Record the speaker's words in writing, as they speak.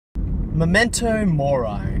Memento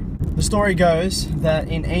Mori. The story goes that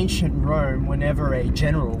in ancient Rome, whenever a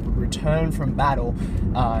general would return from battle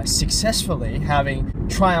successfully, having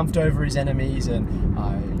triumphed over his enemies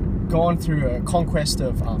and gone through a conquest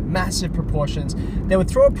of massive proportions, they would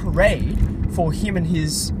throw a parade for him and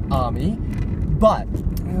his army. But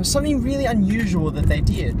there was something really unusual that they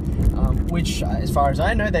did, which, as far as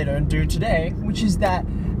I know, they don't do today, which is that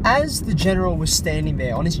as the general was standing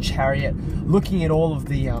there on his chariot, looking at all of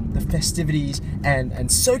the festivities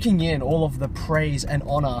and soaking in all of the praise and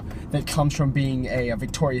honor that comes from being a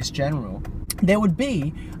victorious general, there would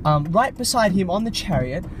be, right beside him on the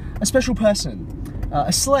chariot, a special person,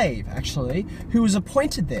 a slave, actually, who was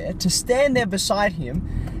appointed there to stand there beside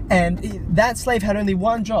him, and that slave had only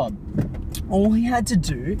one job. All he had to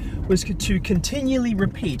do was to continually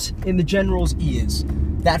repeat in the general's ears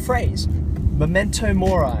that phrase, Memento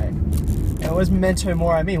Mori. Now, what does Memento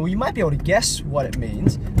Mori mean? Well, you might be able to guess what it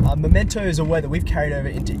means. Memento is a word that we've carried over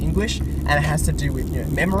into English, and it has to do with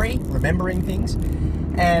memory, remembering things.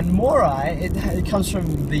 And Mori, it comes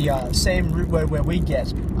from the same root word where we get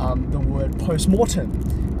the word post-mortem,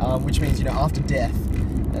 which means after death.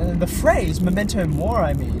 The phrase Memento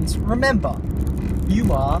Mori means remember,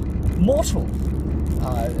 you are mortal.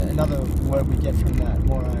 Another word we get from that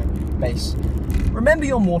Mori base. Remember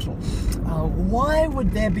you're mortal. Why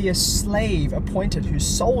would there be a slave appointed whose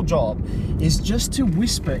sole job is just to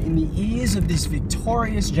whisper in the ears of this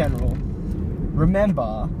victorious general,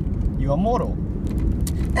 remember, you are mortal?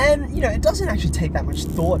 And, it doesn't actually take that much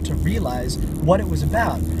thought to realize what it was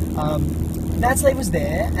about. That slave was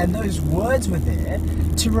there, and those words were there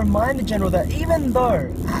to remind the general that even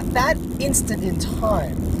though at that instant in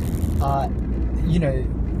time,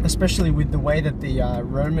 especially with the way that the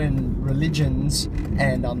Roman religions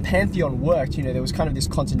and pantheon worked, there was kind of this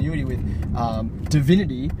continuity with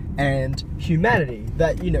divinity and humanity,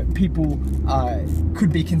 that, people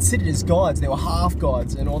could be considered as gods. They were half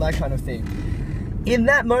gods and all that kind of thing. In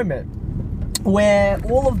that moment, where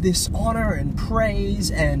all of this honor and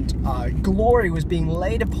praise and glory was being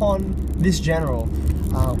laid upon this general,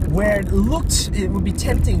 where it would be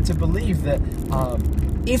tempting to believe that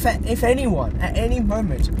if anyone at any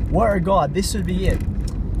moment were a god, this would be it.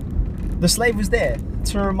 The slave was there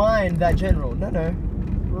to remind that general, no,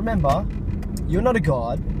 remember, you're not a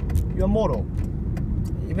god, you're mortal.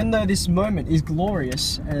 Even though this moment is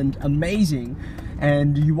glorious and amazing,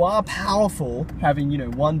 and you are powerful,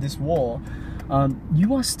 having won this war,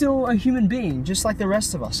 you are still a human being, just like the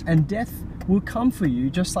rest of us, and death will come for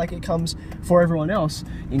you just like it comes for everyone else,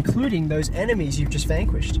 including those enemies you've just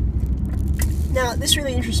vanquished. Now, this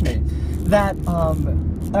really interests me, that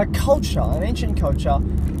a culture, an ancient culture,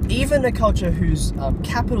 even a culture whose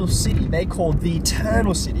capital city they called the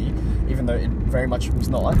Eternal City, even though it very much was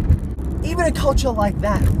not, even a culture like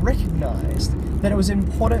that recognized that it was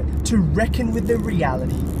important to reckon with the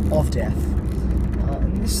reality of death.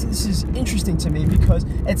 This is interesting to me because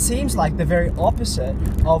it seems like the very opposite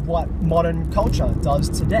of what modern culture does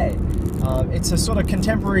today. It's a sort of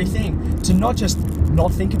contemporary thing to not just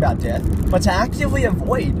not think about death, but to actively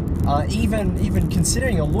avoid even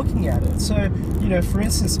considering or looking at it. So, for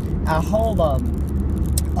instance, our whole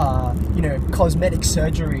cosmetic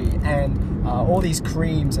surgery and all these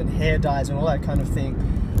creams and hair dyes and all that kind of thing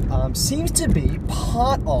seems to be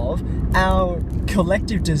part of our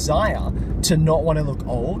collective desire to not want to look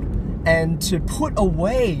old and to put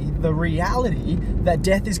away the reality that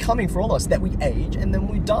death is coming for all of us, that we age and then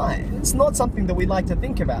we die. It's not something that we like to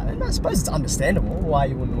think about, and I suppose it's understandable why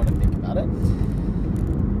you wouldn't want to think about it.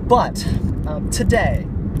 But today,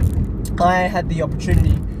 I had the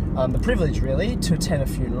opportunity, the privilege really, to attend a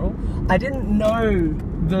funeral. I didn't know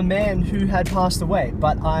the man who had passed away,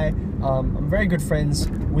 but I'm very good friends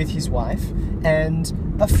with his wife, and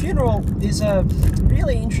a funeral is a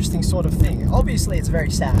really interesting sort of thing. Obviously, it's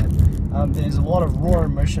very sad. There's a lot of raw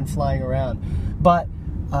emotion flying around, but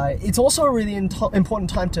it's also a really important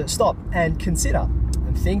time to stop and consider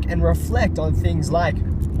and think and reflect on things like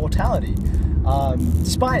mortality.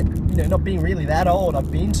 Despite not being really that old,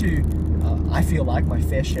 I've been to I feel like my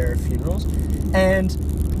fair share of funerals, and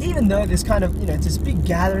even though there's kind of it's this big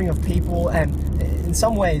gathering of people, and in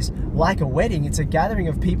some ways like a wedding, it's a gathering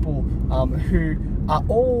of people who are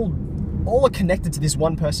all are connected to this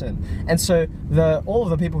one person, and so all of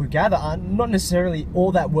the people who gather are not necessarily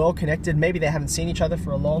all that well connected. Maybe they haven't seen each other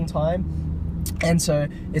for a long time, and so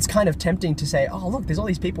it's kind of tempting to say, oh look, there's all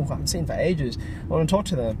these people who I haven't seen for ages, I want to talk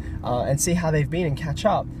to them and see how they've been and catch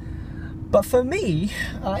up. But for me,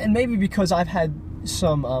 and maybe because I've had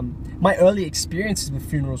some my early experiences with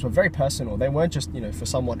funerals were very personal. They weren't just, for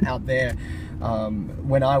someone out there.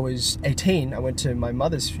 When I was 18, I went to my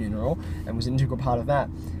mother's funeral and was an integral part of that.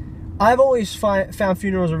 I've always found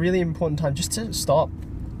funerals a really important time just to stop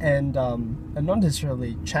and not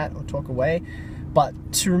necessarily chat or talk away, but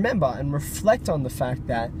to remember and reflect on the fact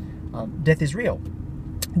that death is real,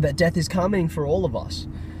 that death is coming for all of us.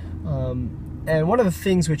 And one of the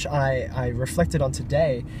things which I reflected on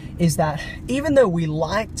today is that even though we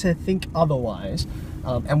like to think otherwise,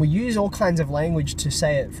 and we use all kinds of language to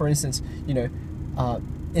say it, for instance,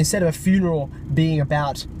 instead of a funeral being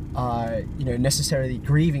about necessarily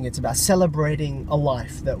grieving, it's about celebrating a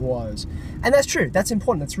life that was. And that's true, that's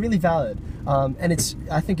important, that's really valid. And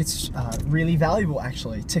I think it's really valuable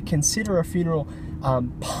actually to consider a funeral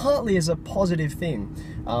partly as a positive thing.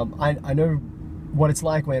 I know what it's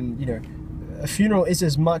like when, a funeral is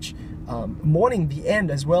as much mourning the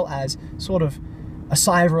end as well as sort of a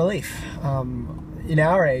sigh of relief. In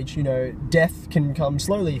our age, death can come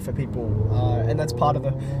slowly for people, and that's part of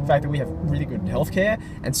the fact that we have really good healthcare,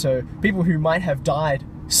 and so people who might have died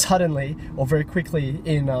suddenly or very quickly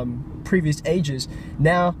in previous ages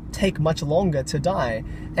now take much longer to die.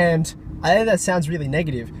 And I know that sounds really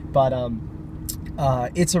negative, but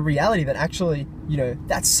it's a reality that actually,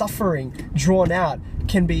 that suffering drawn out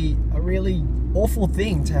can be a really awful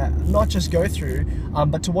thing to not just go through,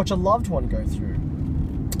 but to watch a loved one go through.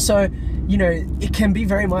 So, it can be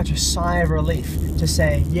very much a sigh of relief to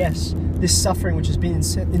say, yes, this suffering which has been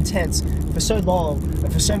intense for so long,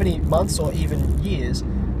 and for so many months or even years,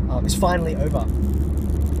 is finally over.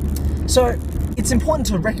 So it's important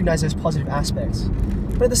to recognize those positive aspects.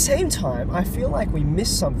 But at the same time, I feel like we miss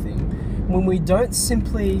something when we don't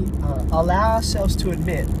simply allow ourselves to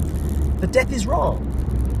admit that death is wrong.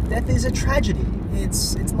 Death is a tragedy.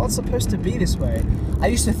 It's not supposed to be this way. I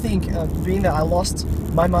used to think, being that I lost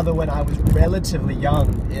my mother when I was relatively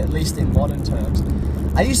young, at least in modern terms,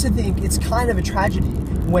 I used to think it's kind of a tragedy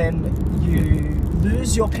when you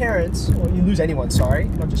lose your parents, or you lose anyone, sorry,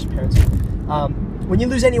 not just your parents, when you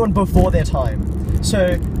lose anyone before their time.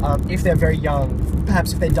 So if they're very young,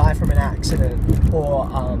 perhaps if they die from an accident, or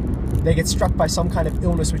they get struck by some kind of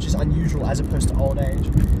illness which is unusual as opposed to old age.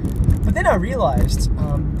 But then I realized,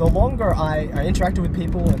 the longer I interacted with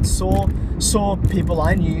people and saw people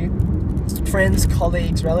I knew, friends,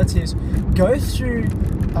 colleagues, relatives, go through,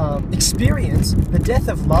 experience the death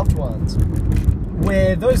of loved ones,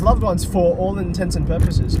 where those loved ones, for all intents and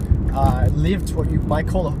purposes, lived what you might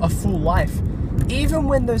call a full life. Even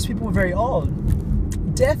when those people were very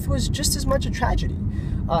old, death was just as much a tragedy.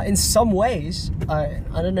 In some ways, I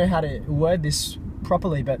don't know how to word this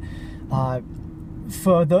properly, but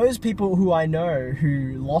for those people who I know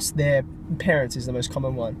who lost their parents, is the most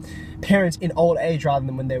common one, parents in old age rather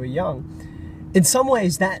than when they were young, in some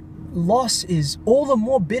ways that loss is all the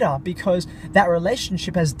more bitter because that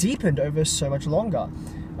relationship has deepened over so much longer.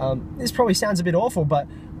 This probably sounds a bit awful, but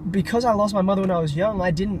because I lost my mother when I was young,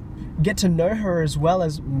 I didn't get to know her as well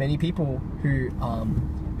as many people who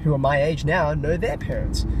are my age now know their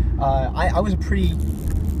parents. I was a pretty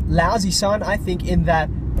lousy son, I think, in that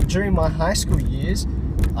during my high school years,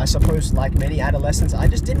 I suppose like many adolescents, I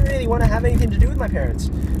just didn't really want to have anything to do with my parents.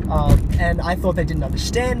 And I thought they didn't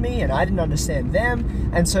understand me and I didn't understand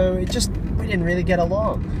them. And so we didn't really get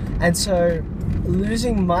along. And so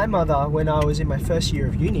losing my mother when I was in my first year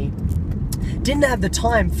of uni, didn't have the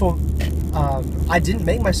time for, I didn't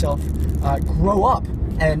make myself grow up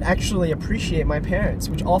and actually appreciate my parents,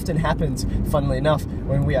 which often happens, funnily enough,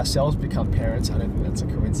 when we ourselves become parents. I don't think that's a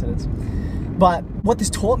coincidence. But what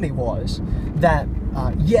this taught me was that,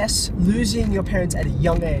 yes, losing your parents at a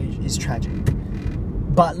young age is tragic.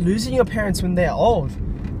 But losing your parents when they're old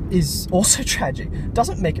is also tragic.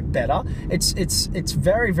 Doesn't make it better. It's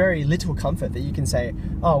very, very little comfort that you can say,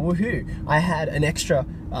 oh, woohoo, I had an extra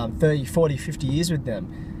 30, 40, 50 years with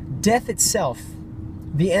them. Death itself,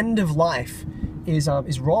 the end of life,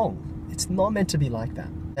 is wrong. It's not meant to be like that.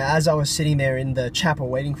 As I was sitting there in the chapel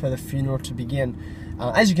waiting for the funeral to begin,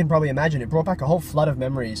 as you can probably imagine, it brought back a whole flood of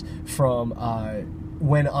memories from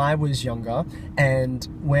when I was younger, and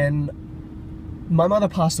when my mother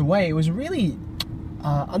passed away. It was really,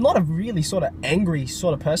 I'm not a really sort of angry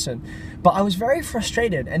sort of person, but I was very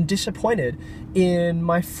frustrated and disappointed in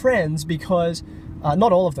my friends because,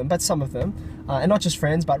 not all of them, but some of them, and not just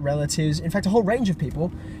friends, but relatives, in fact, a whole range of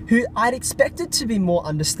people who I'd expected to be more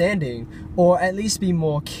understanding, or at least be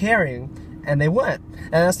more caring, and they weren't.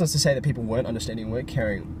 And that's not to say that people weren't understanding, weren't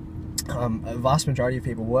caring. A vast majority of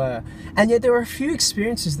people were. And yet there were a few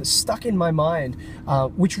experiences that stuck in my mind,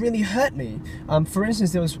 which really hurt me. For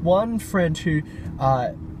instance, there was one friend who,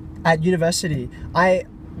 at university, I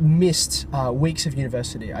missed weeks of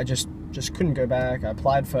university. I just couldn't go back. I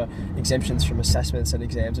applied for exemptions from assessments and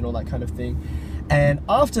exams and all that kind of thing. And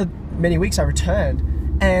after many weeks, I returned,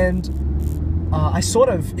 and I sort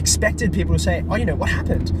of expected people to say, oh, what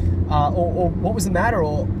happened? Or what was the matter?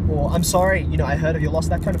 Or I'm sorry, I heard of your loss,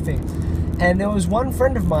 that kind of thing. And there was one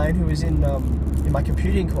friend of mine who was in my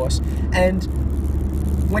computing course, and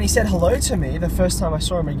when he said hello to me the first time I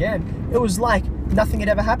saw him again, it was like nothing had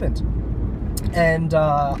ever happened. And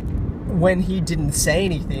when he didn't say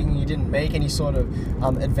anything, he didn't make any sort of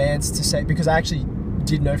advance to say, because I actually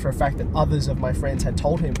did know for a fact that others of my friends had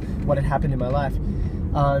told him what had happened in my life.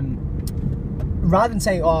 Rather than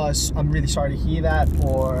saying, oh, I'm really sorry to hear that,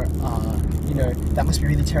 or, that must be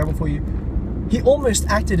really terrible for you, he almost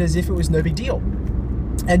acted as if it was no big deal,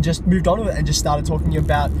 and just moved on with it and just started talking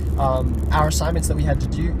about our assignments that we had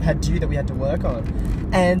due that we had to work on.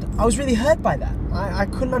 And I was really hurt by that. I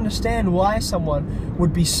couldn't understand why someone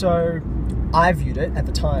would be so, I viewed it at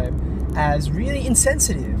the time, as really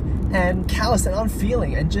insensitive and callous and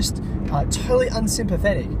unfeeling and just totally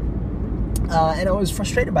unsympathetic. And I was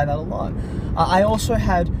frustrated by that a lot. I also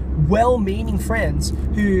had well-meaning friends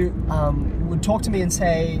who would talk to me and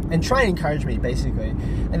say, and try and encourage me, basically.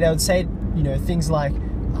 And they would say, things like,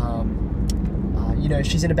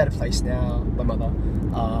 she's in a better place now, my mother.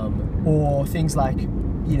 Or things like,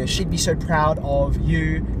 she'd be so proud of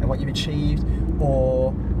you and what you've achieved.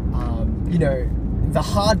 Or, the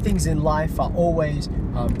hard things in life are always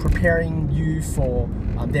preparing you for,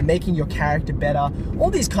 they're making your character better. All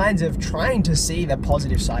these kinds of trying to see the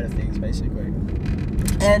positive side of things, basically.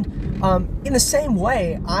 And in the same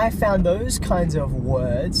way, I found those kinds of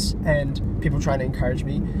words and people trying to encourage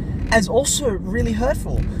me as also really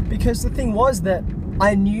hurtful, because the thing was that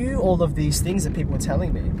I knew all of these things that people were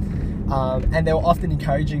telling me, and they were often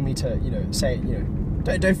encouraging me to, say,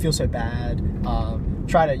 don't feel so bad,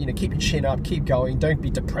 try to, keep your chin up, keep going, don't be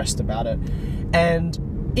depressed about it. And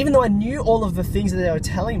even though I knew all of the things that they were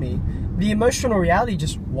telling me, the emotional reality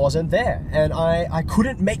just wasn't there, and I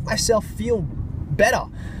couldn't make myself feel better.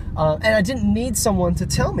 And I didn't need someone to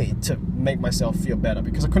tell me to make myself feel better,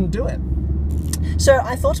 because I couldn't do it. So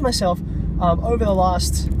I thought to myself, over the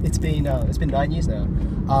last, it's been 9 years now.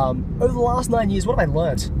 Over the last 9 years, what have I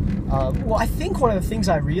learnt? Well, I think one of the things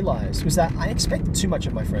I realized was that I expected too much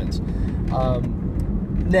of my friends.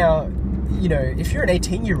 Now, if you're an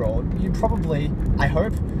 18-year-old, you probably, I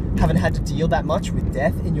hope, haven't had to deal that much with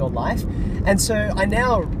death in your life. And so I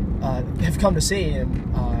now have come to see and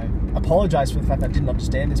apologize for the fact that I didn't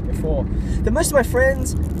understand this before, that most of my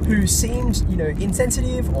friends who seemed,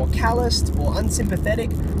 insensitive or calloused or unsympathetic,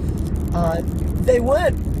 they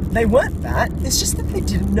weren't that. It's just that they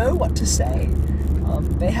didn't know what to say.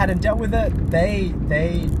 They hadn't dealt with it. They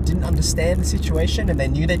didn't understand the situation, and they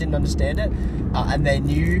knew they didn't understand it, and they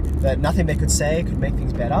knew that nothing they could say could make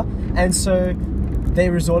things better. And so they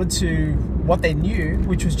resorted to what they knew,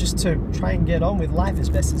 which was just to try and get on with life as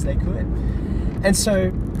best as they could. And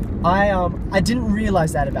so I didn't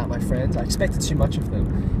realize that about my friends. I expected too much of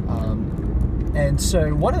them. And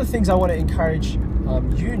so one of the things I want to encourage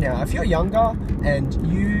you now, if you're younger and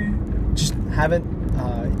you just haven't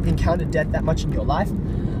encountered death that much in your life,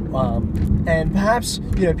 and perhaps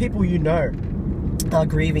people are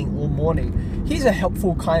grieving or mourning, here's a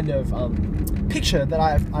helpful kind of picture that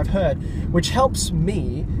I've heard, which helps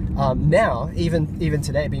me now, even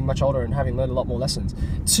today, being much older and having learned a lot more lessons,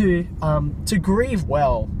 to grieve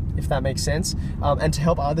well, if that makes sense, and to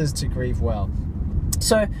help others to grieve well.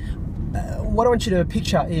 So what I want you to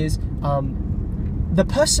picture is the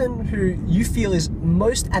person who you feel is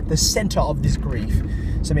most at the center of this grief.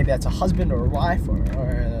 So maybe that's a husband or a wife or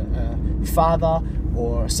a father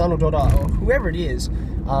or a son or daughter or whoever it is,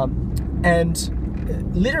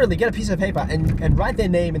 and literally get a piece of paper and write their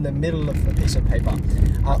name in the middle of the piece of paper.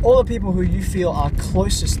 All the people who you feel are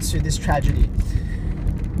closest to this tragedy.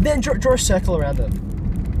 Then draw a circle around them.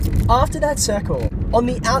 After that circle, on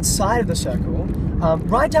the outside of the circle,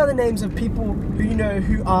 write down the names of people who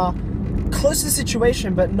who are close to the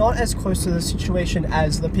situation, but not as close to the situation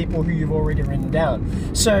as the people who you've already written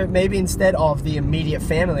down. So maybe instead of the immediate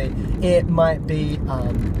family, it might be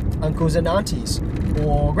uncles and aunties,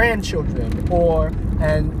 or grandchildren, or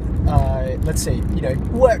let's see,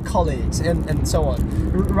 work colleagues, and so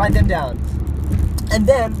on. Write them down. And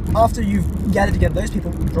then after you've gathered together those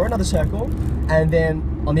people, draw another circle, and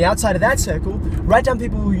then on the outside of that circle, write down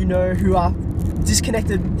people who are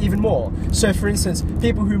disconnected even more. So for instance,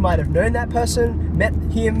 people who might have known that person, met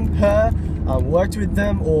him, her, worked with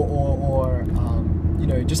them, or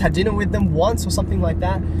just had dinner with them once or something like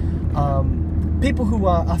that. People who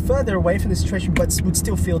are further away from the situation but would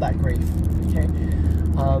still feel that grief. Okay.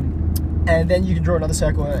 and then you can draw another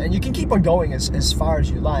circle, and you can keep on going as far as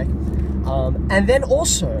you like. And then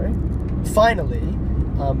also, finally,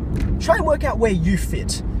 try and work out where you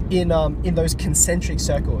fit in those concentric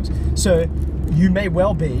circles. So you may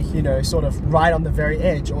well be, sort of right on the very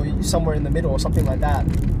edge, or somewhere in the middle, or something like that.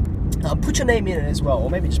 Put your name in it as well, or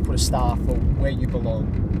maybe just put a star for where you belong.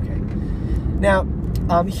 Okay. Now,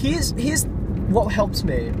 here's what helps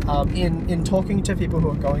me in talking to people who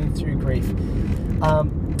are going through grief.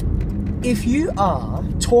 If you are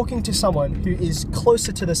talking to someone who is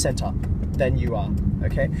closer to the center than you are,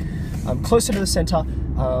 okay, closer to the center,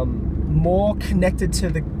 more connected to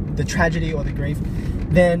the tragedy or the grief,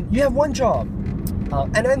 then you have one job,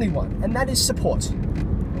 and only one, and that is support.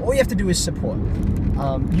 All you have to do is support.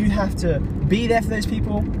 You have to be there for those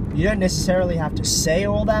people. You don't necessarily have to say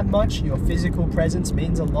all that much. Your physical presence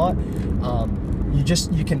means a lot.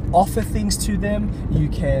 You can offer things to them. You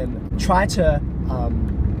can try to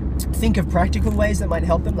think of practical ways that might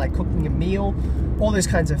help them, like cooking a meal, all those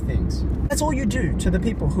kinds of things. That's all you do to the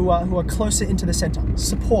people who are closer into the center.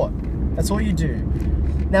 Support. That's all you do.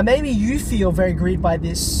 Now, maybe you feel very grieved by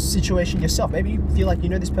this situation yourself. Maybe you feel like you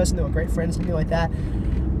know this person, they were great friends, something like that.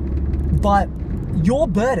 But your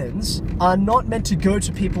burdens are not meant to go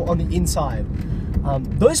to people on the inside.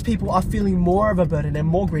 Those people are feeling more of a burden and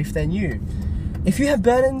more grief than you. If you have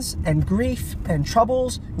burdens and grief and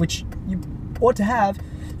troubles, which you ought to have,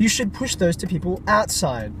 you should push those to people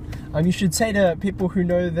outside. You should say to people who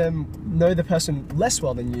know the person less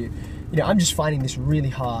well than you, I'm just finding this really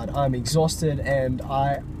hard. I'm exhausted, and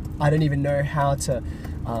I don't even know how to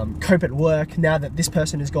cope at work now that this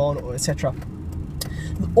person is gone, or etc.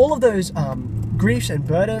 All of those griefs and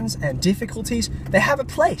burdens and difficulties, they have a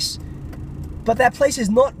place. But that place is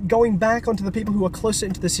not going back onto the people who are closer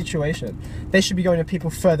into the situation. They should be going to people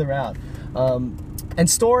further out. And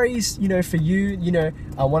stories, for you,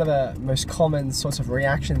 one of the most common sorts of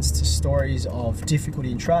reactions to stories of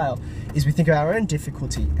difficulty and trial is we think of our own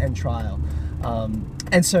difficulty and trial.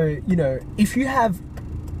 And so, if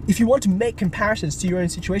you want to make comparisons to your own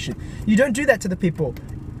situation, you don't do that to the people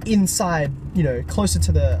inside, closer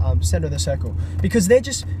to the center of the circle, because they're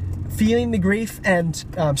just feeling the grief and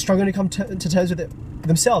struggling to come to terms with it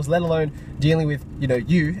themselves, let alone dealing with,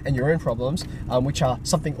 you and your own problems, which are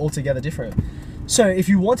something altogether different. So if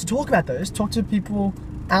you want to talk about those, talk to people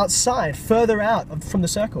outside, further out from the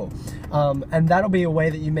circle. And that'll be a way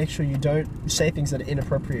that you make sure you don't say things that are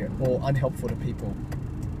inappropriate or unhelpful to people.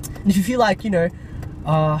 And if you feel like,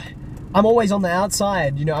 I'm always on the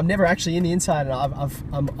outside, I'm never actually in the inside, and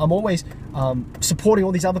I'm always supporting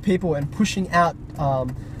all these other people and pushing out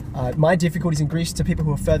my difficulties and griefs to people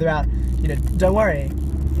who are further out, don't worry.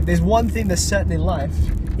 If there's one thing that's certain in life,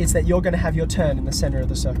 it's that you're going to have your turn in the center of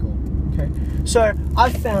the circle. Okay, so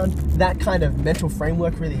I've found that kind of mental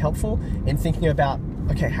framework really helpful in thinking about,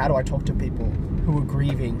 okay, how do I talk to people who are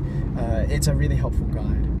grieving? It's a really helpful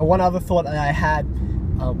guide. One other thought that I had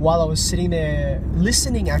while I was sitting there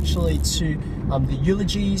listening actually to the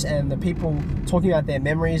eulogies and the people talking about their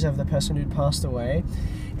memories of the person who'd passed away,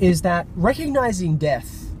 is that recognizing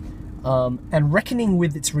death and reckoning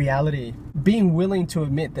with its reality, being willing to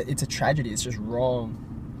admit that it's a tragedy, it's just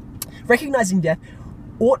wrong. Recognizing death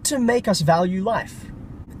ought to make us value life.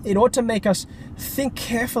 It ought to make us think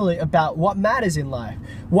carefully about what matters in life,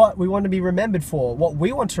 what we want to be remembered for, what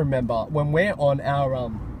we want to remember when we're on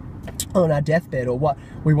our deathbed, or what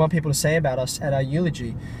we want people to say about us at our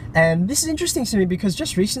eulogy. And this is interesting to me because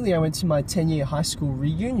just recently I went to my 10-year high school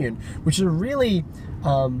reunion, which is a really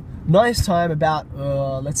nice time. About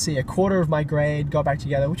a quarter of my grade got back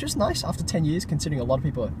together, which is nice after 10 years, considering a lot of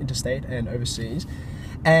people are interstate and overseas.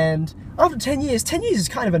 And after 10 years is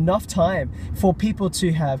kind of enough time for people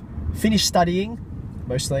to have finished studying,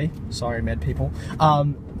 mostly, sorry med people,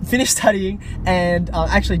 finished studying and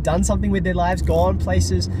actually done something with their lives, gone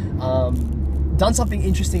places, done something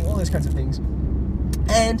interesting, all those kinds of things.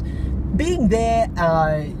 And being there,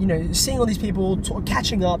 seeing all these people,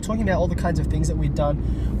 catching up, talking about all the kinds of things that we'd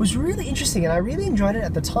done was really interesting, and I really enjoyed it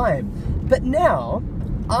at the time. But now,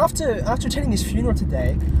 after attending this funeral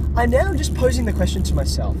today, I'm now just posing the question to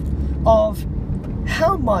myself of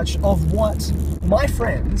how much of what my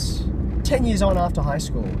friends 10 years on after high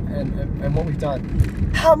school and what we've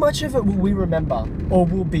done, how much of it will we remember or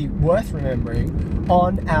will be worth remembering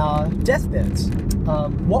on our deathbeds?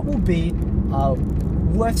 What will be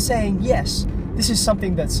worth saying, yes, this is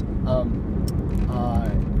something that's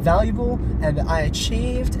valuable and that I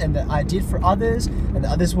achieved and that I did for others and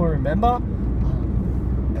that others will remember?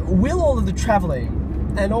 Will all of the traveling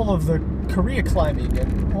and all of the career climbing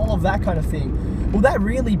and all of that kind of thing, will that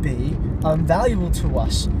really be valuable to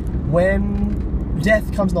us when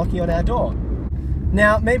death comes knocking on our door.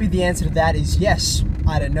 Now, maybe the answer to that is yes.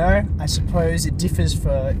 I don't know. I suppose it differs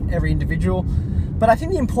for every individual. But I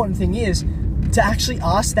think the important thing is to actually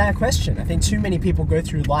ask that question. I think too many people go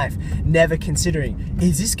through life never considering,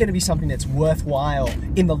 is this going to be something that's worthwhile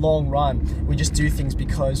in the long run? We just do things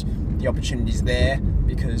because the opportunity's there,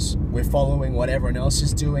 because we're following what everyone else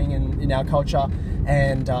is doing in our culture,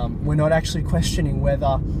 and we're not actually questioning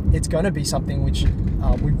whether it's going to be something which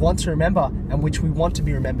we want to remember and which we want to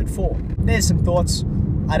be remembered for. There's some thoughts.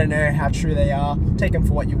 I don't know how true they are. Take them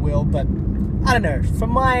for what you will, but I don't know. For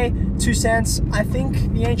my 2 cents, I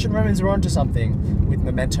think the ancient Romans were onto something with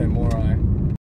Memento Mori.